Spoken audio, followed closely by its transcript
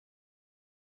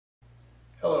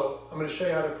Hello, I'm going to show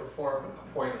you how to perform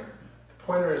a pointer. The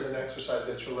pointer is an exercise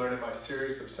that you'll learn in my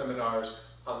series of seminars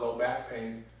on low back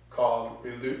pain called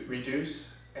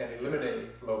Reduce and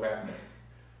Eliminate Low Back Pain.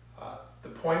 The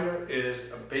pointer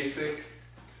is a basic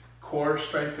core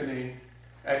strengthening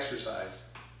exercise.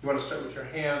 You want to start with your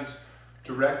hands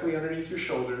directly underneath your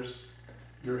shoulders,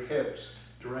 your hips,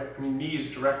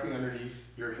 knees directly underneath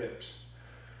your hips.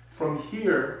 From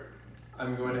here,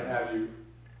 I'm going to have you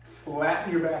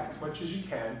flatten your back as much as you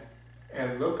can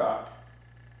and look up,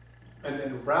 and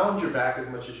then round your back as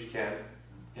much as you can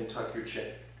and tuck your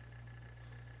chin.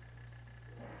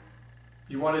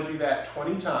 You want to do that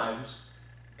 20 times,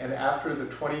 and after the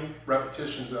 20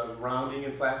 repetitions of rounding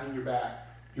and flattening your back,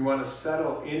 you want to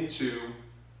settle into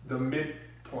the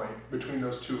midpoint between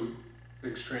those two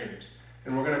extremes.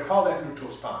 And we're going to call that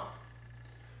neutral spine.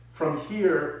 From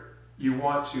here, you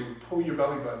want to pull your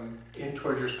belly button in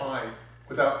towards your spine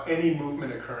without any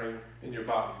movement occurring in your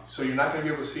body. So you're not going to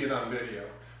be able to see it on video,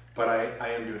 but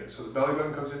I am doing it. So the belly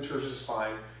button comes in towards the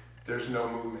spine, there's no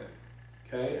movement.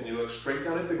 Okay, and you look straight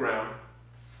down at the ground.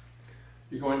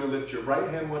 You're going to lift your right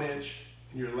hand 1 inch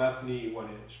and your left knee 1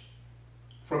 inch.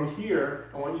 From here,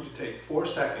 I want you to take 4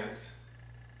 seconds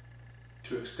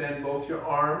to extend both your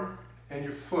arm and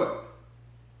your foot,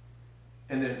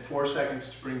 and then 4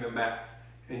 seconds to bring them back.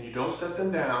 And you don't set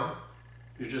them down,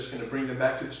 you're just going to bring them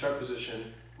back to the start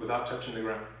position without touching the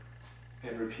ground.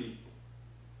 And repeat.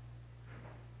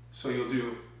 So you'll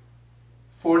do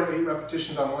 4 to 8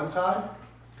 repetitions on one side,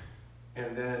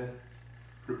 and then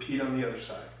repeat on the other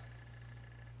side.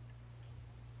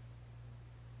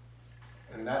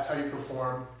 And that's how you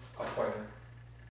perform a pointer.